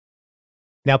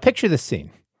Now picture the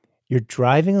scene. You're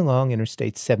driving along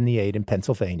Interstate 78 in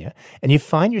Pennsylvania, and you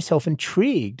find yourself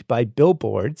intrigued by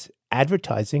billboards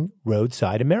advertising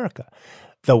Roadside America,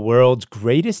 the world's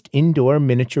greatest indoor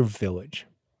miniature village.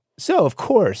 So, of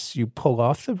course, you pull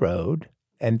off the road,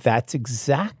 and that's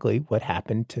exactly what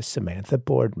happened to Samantha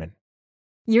Boardman.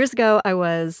 Years ago, I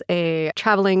was a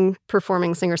traveling,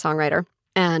 performing singer-songwriter,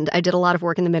 and I did a lot of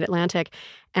work in the Mid-Atlantic.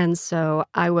 And so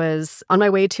I was on my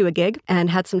way to a gig and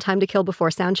had some time to kill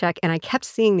before sound check, and I kept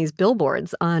seeing these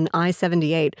billboards on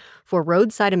I-78 for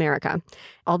Roadside America.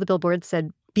 All the billboards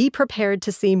said, "Be prepared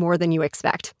to see more than you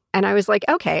expect." And I was like,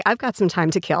 okay, I've got some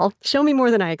time to kill. Show me more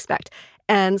than I expect.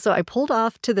 And so I pulled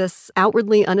off to this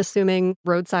outwardly unassuming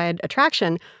roadside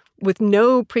attraction with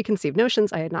no preconceived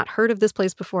notions. I had not heard of this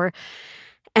place before.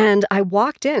 And I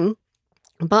walked in,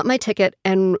 bought my ticket,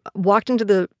 and walked into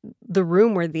the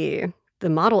room where the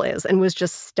model is and was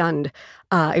just stunned.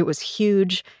 It was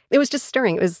huge. It was just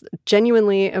stirring. It was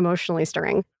genuinely emotionally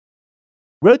stirring.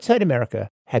 Roadside America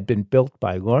had been built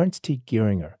by Lawrence T.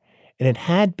 Geiringer, and it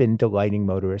had been delighting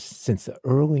motorists since the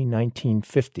early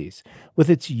 1950s with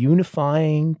its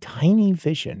unifying, tiny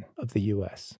vision of the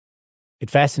U.S.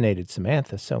 It fascinated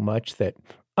Samantha so much that,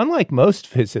 unlike most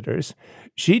visitors,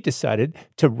 she decided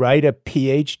to write a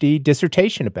PhD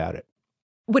dissertation about it.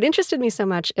 What interested me so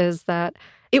much is that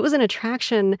it was an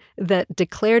attraction that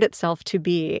declared itself to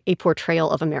be a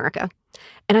portrayal of America.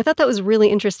 And I thought that was really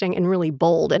interesting and really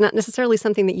bold, and not necessarily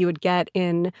something that you would get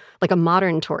in like a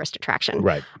modern tourist attraction.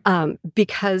 Right.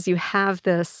 Because you have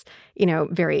this,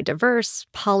 very diverse,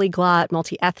 polyglot,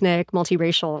 multi-ethnic,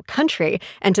 multiracial country.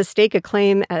 And to stake a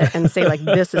claim and say, like,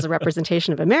 this is a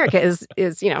representation of America is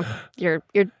you're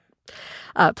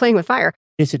playing with fire.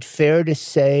 Is it fair to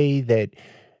say that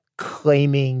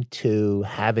claiming to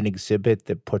have an exhibit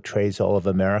that portrays all of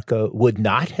America would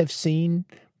not have seemed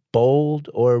bold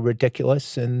or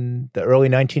ridiculous in the early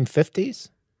 1950s?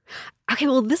 Okay,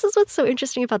 well, this is what's so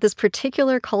interesting about this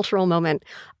particular cultural moment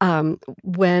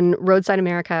when Roadside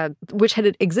America, which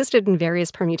had existed in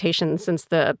various permutations since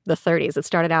the 30s, it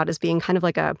started out as being kind of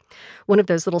like one of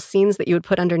those little scenes that you would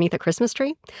put underneath a Christmas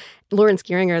tree. Lawrence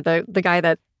Geiringer, the guy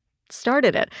that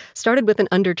started with an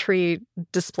under tree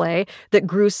display that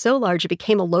grew so large it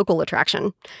became a local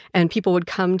attraction, and people would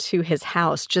come to his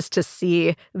house just to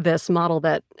see this model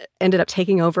that ended up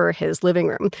taking over his living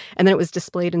room. And then it was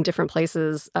displayed in different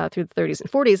places through the 30s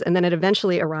and 40s, and then it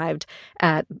eventually arrived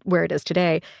at where it is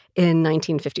today in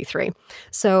 1953.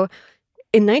 So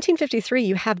in 1953,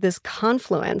 you have this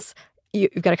confluence.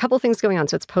 You've got a couple of things going on.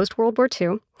 So it's post-World War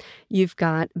II. You've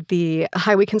got the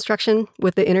highway construction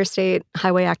with the Interstate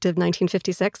Highway Act of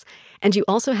 1956. And you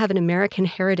also have an American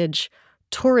heritage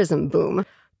tourism boom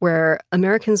where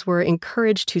Americans were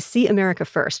encouraged to see America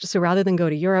first. So rather than go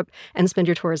to Europe and spend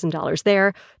your tourism dollars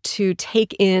there, to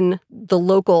take in the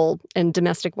local and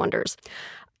domestic wonders.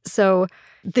 So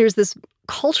there's this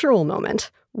cultural moment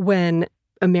when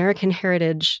American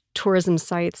heritage tourism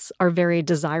sites are very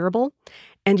desirable.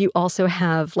 And you also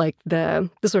have like the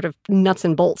sort of nuts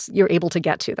and bolts. You're able to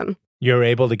get to them. You're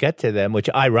able to get to them,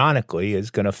 which ironically is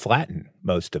going to flatten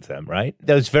most of them, right?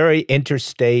 Those very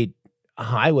interstate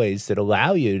highways that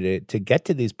allow you to get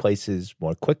to these places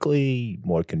more quickly,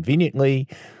 more conveniently,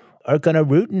 are going to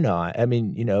routen on. I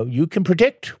mean, you can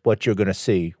predict what you're going to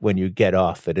see when you get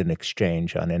off at an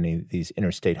exchange on any of these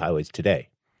interstate highways today.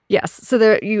 Yes. So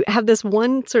there you have this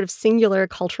one sort of singular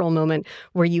cultural moment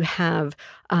where you have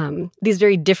these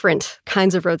very different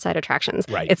kinds of roadside attractions.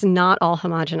 Right. It's not all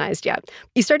homogenized yet.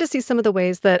 You start to see some of the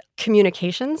ways that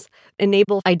communications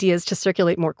enable ideas to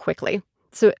circulate more quickly.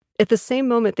 So at the same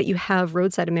moment that you have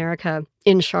Roadside America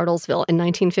in Charlottesville in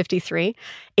 1953,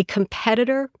 a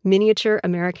competitor miniature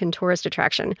American tourist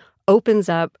attraction opens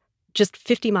up just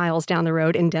 50 miles down the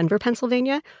road in Denver,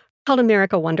 Pennsylvania, called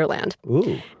America Wonderland.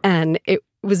 Ooh. And it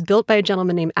was built by a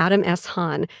gentleman named Adam S.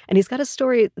 Hahn, and he's got a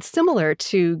story similar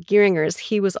to Geiringer's.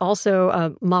 He was also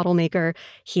a model maker.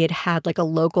 He had like a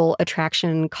local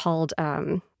attraction called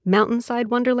Mountainside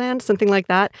Wonderland, something like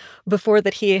that, before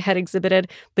that he had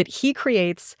exhibited. But he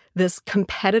creates this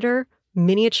competitor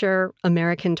miniature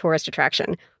American tourist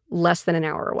attraction less than an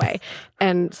hour away.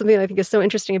 And something that I think is so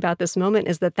interesting about this moment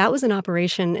is that was in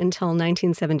operation until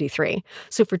 1973.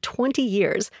 So for 20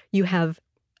 years, you have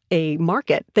a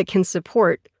market that can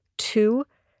support two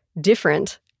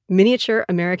different miniature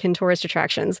American tourist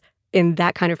attractions in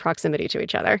that kind of proximity to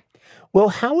each other. Well,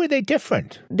 how were they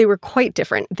different? They were quite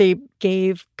different. They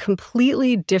gave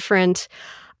completely different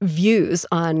views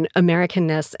on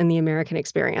Americanness and the American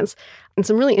experience in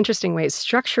some really interesting ways.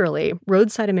 Structurally,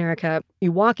 Roadside America,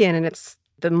 you walk in and it's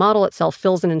The model itself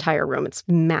fills an entire room. It's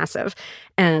massive.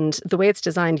 And the way it's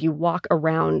designed, you walk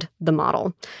around the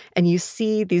model and you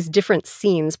see these different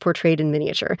scenes portrayed in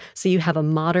miniature. So you have a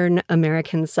modern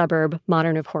American suburb,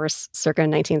 modern, of course, circa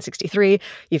 1963.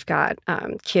 You've got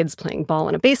kids playing ball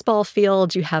in a baseball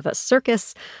field. You have a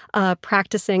circus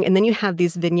practicing. And then you have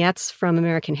these vignettes from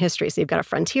American history. So you've got a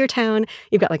frontier town.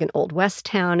 You've got like an Old West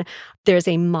town. There's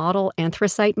a model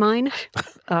anthracite mine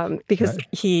because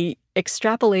he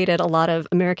extrapolated a lot of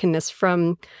Americanness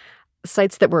from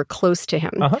sites that were close to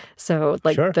him. So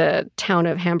like the town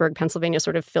of Hamburg, Pennsylvania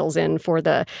sort of fills in for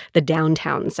the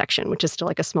downtown section, which is still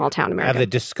like a small town America. Have the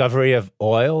discovery of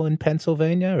oil in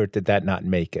Pennsylvania, or did that not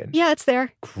make it? Yeah, it's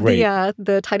there. Great.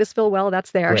 The Titusville well,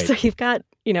 that's there. Great. So you've got,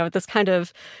 this kind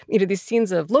of, these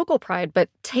scenes of local pride, but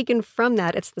taken from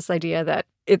that, it's this idea that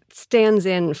it stands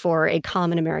in for a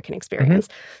common American experience.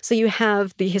 So you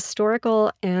have the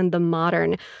historical and the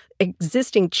modern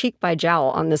existing cheek by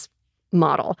jowl on this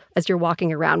model as you're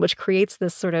walking around, which creates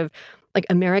this sort of like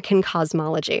American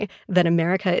cosmology that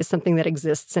America is something that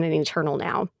exists in an eternal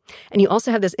now. And you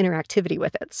also have this interactivity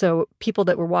with it. So people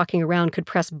that were walking around could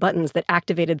press buttons that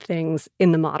activated things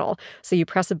in the model. So you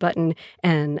press a button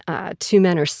and two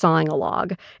men are sawing a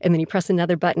log. And then you press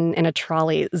another button and a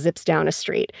trolley zips down a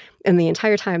street. And the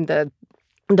entire time the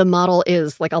model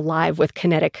is like alive with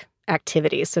kinetic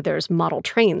activities. So there's model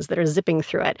trains that are zipping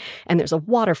through it, and there's a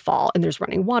waterfall, and there's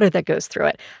running water that goes through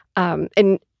it.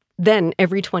 And then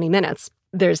every 20 minutes,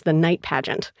 there's the night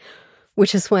pageant,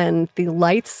 which is when the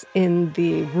lights in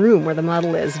the room where the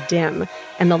model is dim,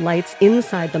 and the lights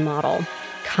inside the model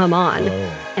come on,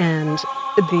 and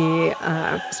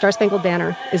the Star Spangled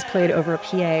Banner is played over a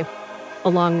PA,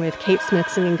 along with Kate Smith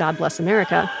singing God Bless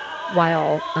America,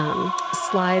 while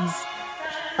slides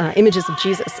images of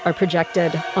Jesus are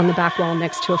projected on the back wall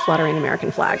next to a fluttering American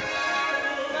flag.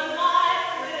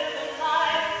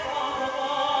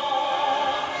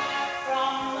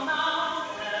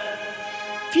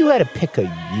 If you had to pick a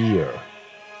year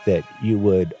that you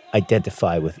would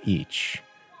identify with each,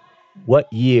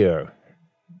 what year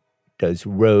does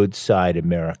roadside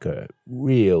America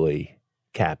really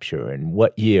capture, and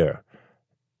what year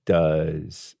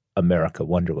does America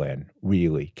Wonderland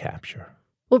really capture?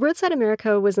 Well, Roadside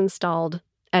America was installed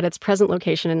at its present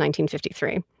location in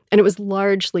 1953, and it was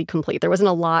largely complete. There wasn't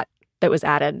a lot that was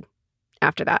added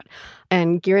after that.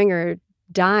 And Gieringer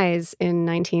dies in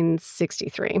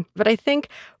 1963. But I think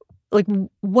like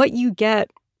what you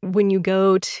get when you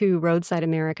go to Roadside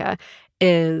America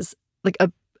is like a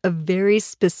very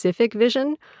specific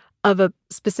vision of a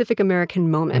specific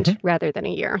American moment rather than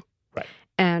a year. Right.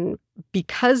 And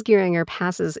because Gieringer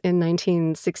passes in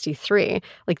 1963,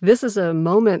 like this is a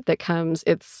moment that comes,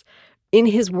 it's in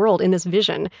his world, in this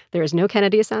vision. There is no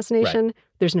Kennedy assassination. Right.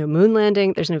 There's no moon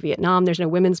landing. There's no Vietnam. There's no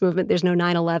women's movement. There's no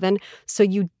 9/11. So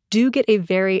you do get a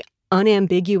very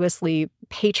unambiguously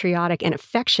patriotic and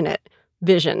affectionate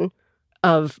vision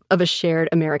of a shared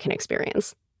American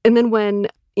experience. And then when,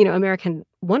 American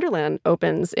Wonderland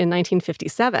opens in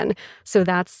 1957, so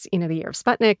that's, the year of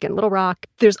Sputnik and Little Rock,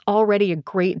 there's already a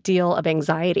great deal of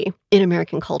anxiety in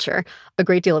American culture, a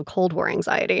great deal of Cold War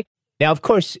anxiety. Now, of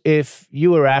course, if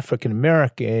you were African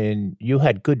American, you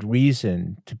had good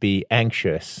reason to be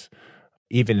anxious,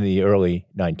 even in the early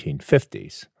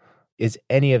 1950s. Is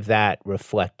any of that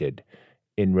reflected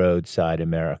in Roadside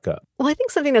America? Well, I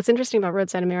think something that's interesting about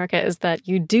Roadside America is that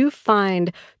you do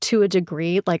find, to a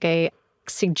degree, like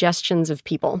suggestions of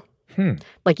people.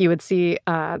 Like you would see,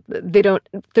 they're not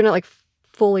like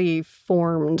fully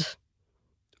formed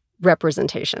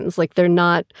representations. Like they're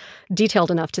not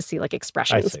detailed enough to see like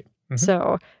expressions. I see.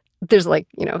 So there's like,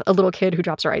 a little kid who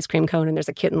drops her ice cream cone and there's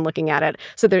a kitten looking at it.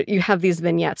 So there you have these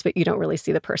vignettes, but you don't really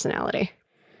see the personality.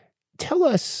 Tell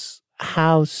us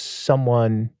how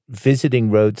someone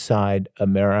visiting Roadside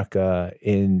America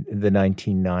in the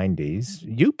 1990s,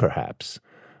 you perhaps,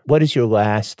 what is your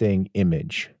lasting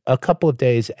image a couple of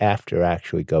days after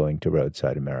actually going to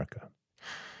Roadside America?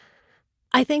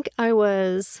 I think I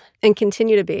was, and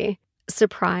continue to be,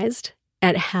 surprised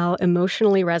at how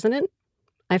emotionally resonant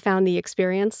I found the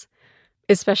experience,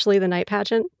 especially the night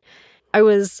pageant. I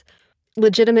was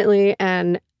legitimately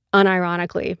and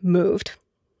unironically moved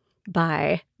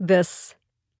by this,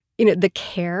 the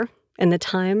care and the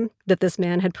time that this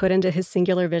man had put into his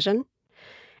singular vision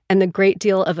and the great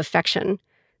deal of affection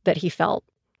that he felt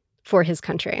for his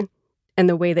country and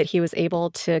the way that he was able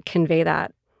to convey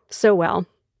that so well.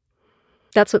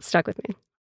 That's what stuck with me.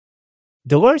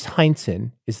 Dolores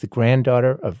Heinsohn is the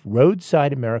granddaughter of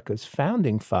Roadside America's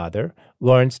founding father,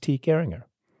 Lawrence T. Gieringer.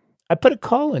 I put a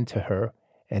call into her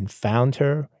and found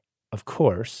her, of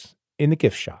course, in the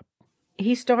gift shop.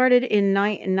 He started in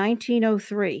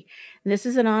 1903. And this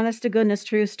is an honest to goodness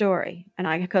true story.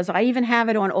 And because I even have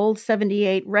it on old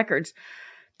 78 records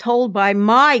told by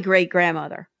my great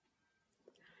grandmother.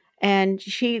 And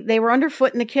they were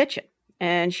underfoot in the kitchen,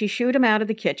 and she shooed him out of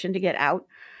the kitchen to get out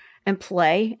and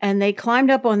play. And they climbed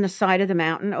up on the side of the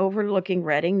mountain overlooking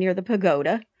Reading near the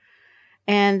pagoda.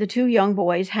 And the two young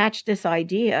boys hatched this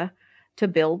idea to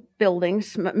build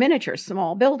buildings, miniatures,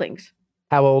 small buildings.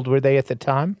 How old were they at the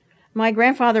time? My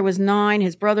grandfather was 9.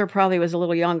 His brother probably was a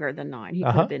little younger than 9. He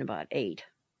could have been about 8.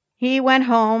 He went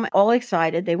home, all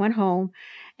excited. They went home,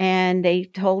 and they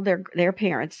told their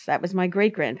parents, that was my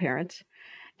great-grandparents,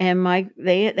 and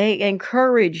they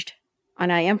encouraged,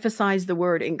 and I emphasize the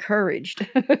word encouraged,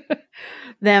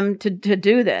 them to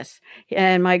do this.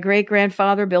 And my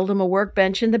great-grandfather built him a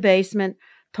workbench in the basement,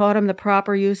 taught him the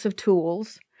proper use of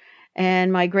tools.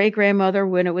 And my great-grandmother,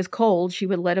 when it was cold, she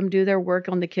would let them do their work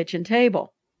on the kitchen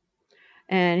table.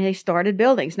 And they started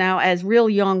buildings. Now, as real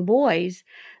young boys,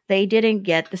 they didn't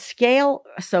get the scale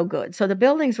so good. So the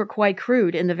buildings were quite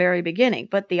crude in the very beginning,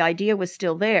 but the idea was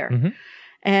still there. Mm-hmm.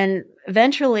 And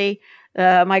eventually,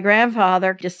 my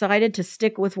grandfather decided to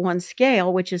stick with one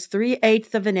scale, which is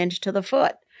 3/8 of an inch to the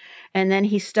foot. And then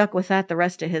he stuck with that the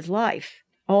rest of his life.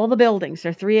 All the buildings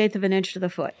are 3/8 of an inch to the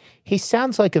foot. He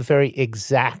sounds like a very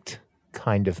exact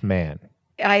kind of man.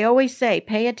 I always say,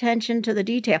 pay attention to the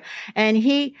detail. And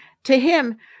to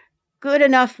him, good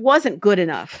enough wasn't good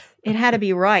enough. It had to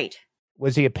be right.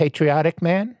 Was he a patriotic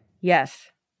man?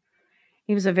 Yes.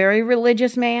 He was a very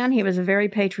religious man. He was a very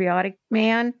patriotic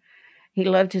man. He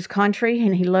loved his country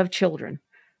and he loved children.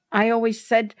 I always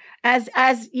said,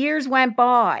 as years went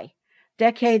by,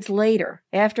 decades later,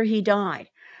 after he died,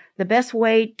 the best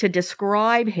way to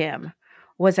describe him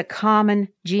was a common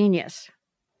genius.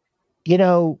 You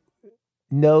know,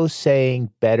 no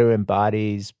saying better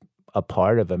embodies a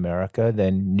part of America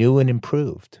than new and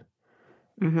improved.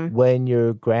 Mm-hmm. When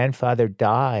your grandfather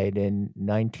died in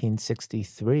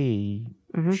 1963,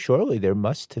 mm-hmm. surely there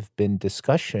must have been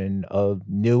discussion of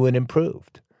new and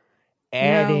improved.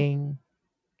 Adding,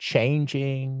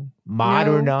 changing,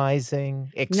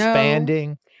 modernizing,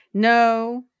 expanding.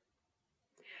 No.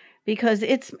 Because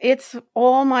it's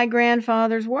all my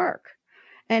grandfather's work.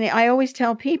 And I always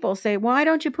tell people, say, why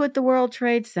don't you put the World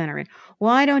Trade Center in?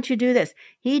 Why don't you do this?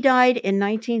 He died in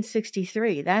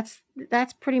 1963. That's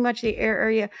pretty much the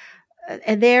area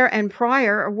there and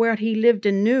prior where he lived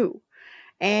and knew.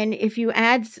 And if you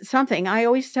add something, I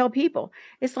always tell people,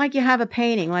 it's like you have a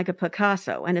painting like a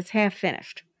Picasso and it's half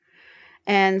finished.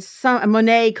 And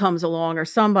Monet comes along or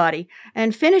somebody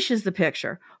and finishes the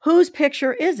picture. Whose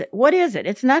picture is it? What is it?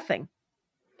 It's nothing.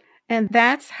 And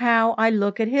that's how I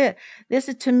look at it.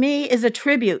 This, to me, is a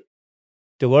tribute.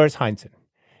 Dolores Heinzen.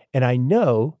 And I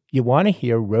know you want to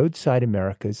hear Roadside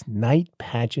America's night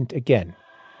pageant again.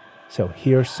 So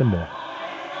here's some more.